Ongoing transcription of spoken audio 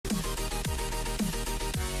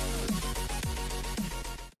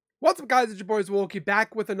What's up, guys? It's your boys Wookie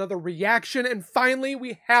back with another reaction, and finally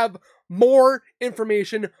we have more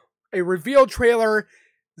information, a reveal trailer.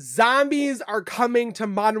 Zombies are coming to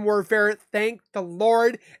Modern Warfare, thank the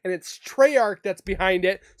Lord, and it's Treyarch that's behind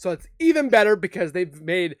it, so it's even better because they've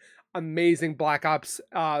made amazing Black Ops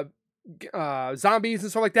zombies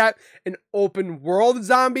and stuff like that, and open world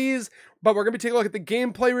zombies. But we're going to be taking a look at the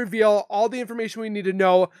gameplay reveal, all the information we need to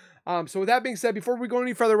know. So with that being said, before we go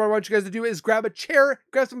any further, what I want you guys to do is grab a chair,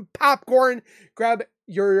 grab some popcorn, grab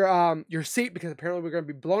your seat, because apparently we're going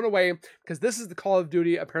to be blown away, because this is the Call of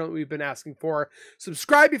Duty apparently we've been asking for.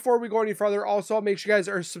 Subscribe before we go any further. Also, make sure you guys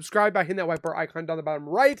are subscribed by hitting that white bar icon down the bottom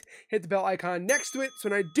right. Hit the bell icon next to it, so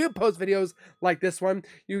when I do post videos like this one,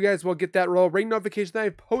 you guys will get that little ring notification that I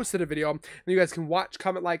posted a video, and you guys can watch,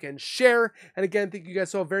 comment, like, and share. And again, thank you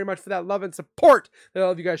guys so very much for that love and support that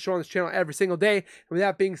all of you guys show on this channel every single day. And with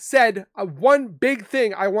that being said, one big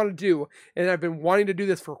thing I want to do, and I've been wanting to do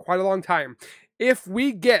this for quite a long time, if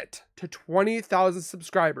we get to 20,000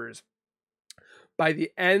 subscribers by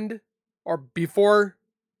the end or before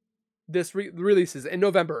this releases in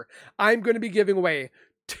November, I'm going to be giving away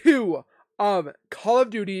 2 of Call of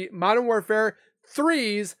Duty Modern Warfare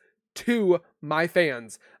 3s to my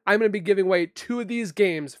fans. I'm going to be giving away 2 of these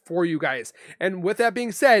games for you guys. And with that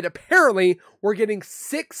being said, apparently we're getting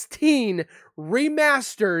 16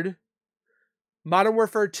 remastered Modern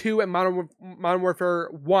Warfare 2 and Modern Warfare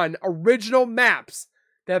 1 original maps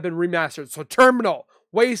that have been remastered. So Terminal,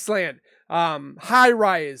 Wasteland, High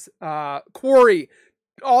Rise, Quarry,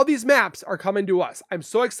 all these maps are coming to us. I'm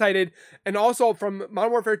so excited. And also from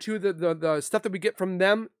Modern Warfare 2, the stuff that we get from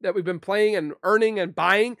them that we've been playing and earning and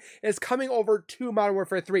buying is coming over to Modern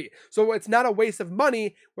Warfare 3. So it's not a waste of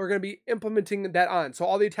money. We're going to be implementing that on. So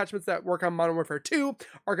all the attachments that work on Modern Warfare 2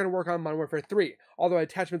 are going to work on Modern Warfare 3. All the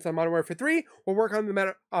attachments on Modern Warfare 3 will work on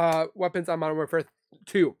the weapons on Modern Warfare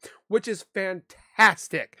 2, which is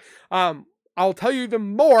fantastic. I'll tell you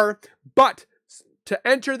even more, but to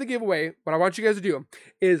enter the giveaway, what I want you guys to do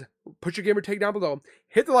is put your gamer tag down below,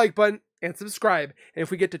 hit the like button, and subscribe. And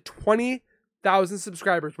if we get to 20,000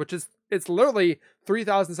 subscribers, which is, it's literally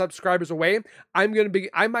 3,000 subscribers away, I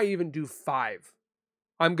might even do 5.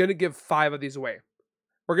 I'm going to give 5 of these away.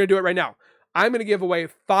 We're going to do it right now. I'm going to give away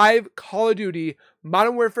 5 Call of Duty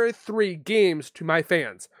Modern Warfare 3 games to my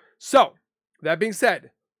fans. So, that being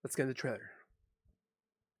said, let's get into the trailer.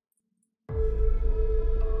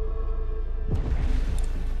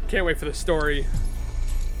 Can't wait for the story.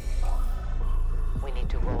 We need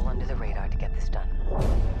to roll under the radar to get this done.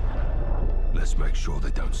 Let's make sure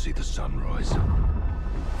they don't see the sunrise.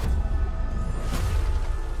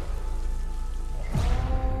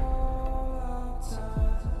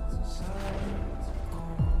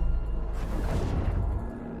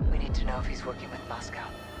 We need to know if he's working with Moscow.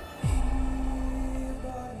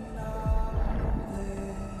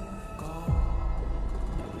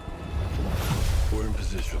 We're in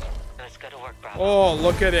position. Let's go to work, Bravo. Oh,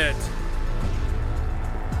 look at it.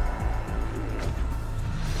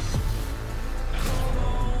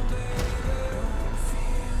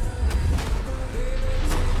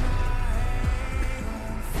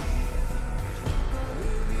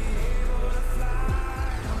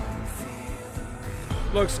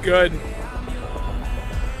 Looks good.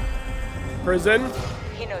 Prison.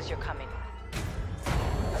 He knows you're coming.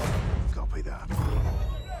 Copy that.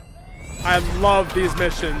 I love these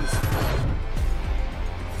missions.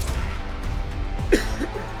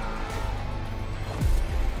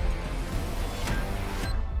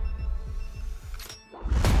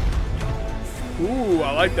 Ooh,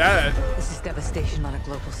 I like that. This is devastation on a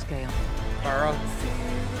global scale. Tara.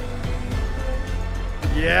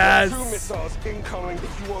 Yes. 2 missiles incoming.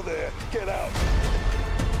 If you are there, get out.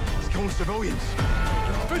 It's killing civilians.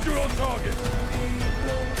 Visual on target.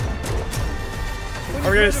 Are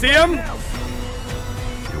we gonna see him?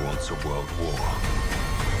 He wants a world war.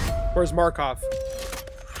 Where's Markov?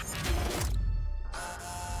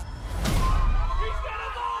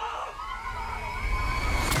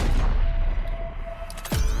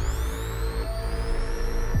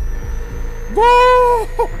 Woo!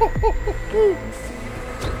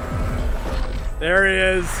 There he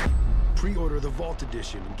is. Pre-order the Vault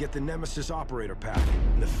Edition and get the Nemesis Operator Pack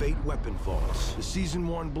and the Fate Weapon Vaults, the Season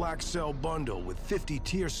 1 Black Cell Bundle with 50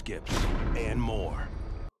 tier skips, and more.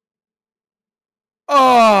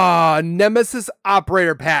 Oh, Nemesis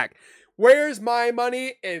Operator Pack. Where's my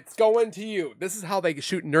money? It's going to you. This is how they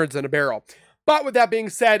shoot nerds in a barrel. But with that being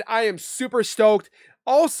said, I am super stoked.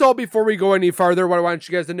 Also, before we go any farther, what I want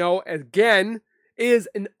you guys to know, again, is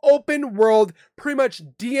an open world, pretty much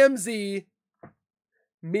DMZ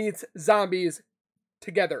meets zombies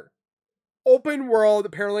together. open world.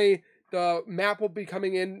 Apparently, the map will be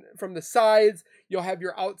coming in from the sides. You'll have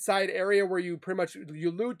your outside area where you pretty much,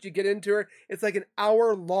 you loot, you get into it. It's like an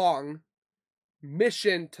hour-long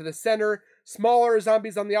mission to the center. Smaller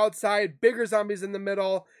zombies on the outside, bigger zombies in the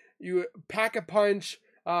middle. You pack a punch.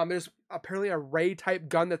 There's apparently a ray type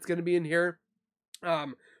gun that's going to be in here.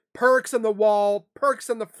 Perks on the wall, perks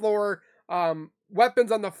on the floor,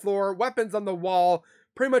 weapons on the floor, weapons on the wall.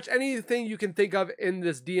 Pretty much anything you can think of in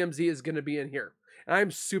this DMZ is going to be in here. And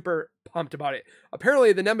I'm super pumped about it.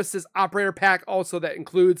 Apparently, the Nemesis Operator Pack also that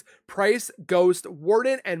includes Price, Ghost,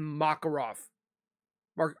 Warden, and Makarov.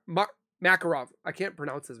 Makarov. I can't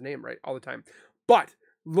pronounce his name right all the time. But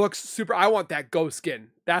looks super. I want that Ghost skin.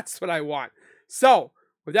 That's what I want. So,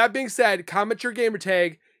 with that being said, comment your gamer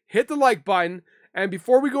tag, hit the like button, and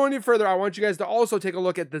before we go any further, I want you guys to also take a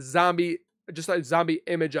look at the zombie, just a zombie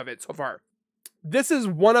image of it so far. This is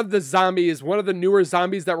one of the zombies, one of the newer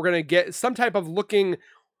zombies that we're going to get. Some type of looking,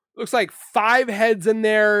 looks like 5 heads in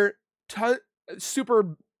there,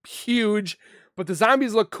 super huge, but the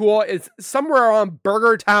zombies look cool. It's somewhere around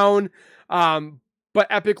Burger Town, but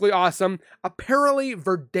epically awesome. Apparently,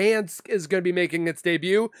 Verdansk is going to be making its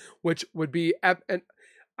debut, which would be and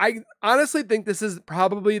I honestly think this is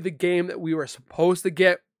probably the game that we were supposed to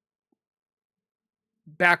get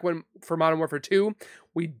back when for Modern Warfare 2.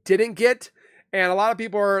 We didn't get. And a lot of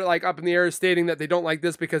people are like up in the air stating that they don't like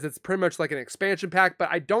this because it's pretty much like an expansion pack, but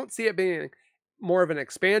I don't see it being more of an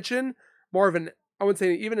expansion, more of an, I wouldn't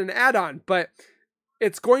say even an add-on, but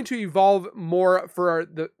it's going to evolve more for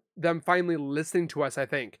them finally listening to us, I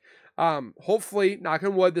think. Hopefully, knock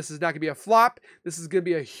on wood, this is not going to be a flop. This is going to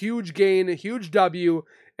be a huge gain, a huge W,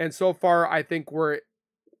 and so far I think we're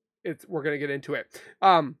going to get into it.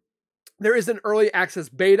 There is an early access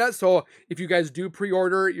beta, so if you guys do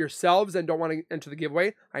pre-order yourselves and don't want to enter the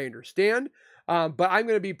giveaway, I understand. But I'm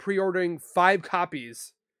going to be pre-ordering 5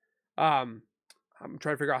 copies. I'm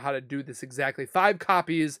trying to figure out how to do this exactly. 5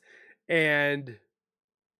 copies and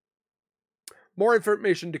more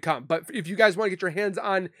information to come. But if you guys want to get your hands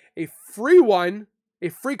on a free one, a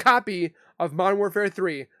free copy of Modern Warfare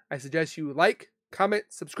 3, I suggest you like, comment,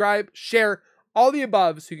 subscribe, share, all the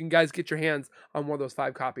above, so you can guys get your hands on one of those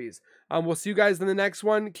 5 copies. We'll see you guys in the next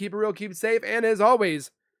one. Keep it real, keep it safe, and as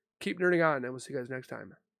always, keep nerding on, and we'll see you guys next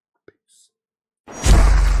time.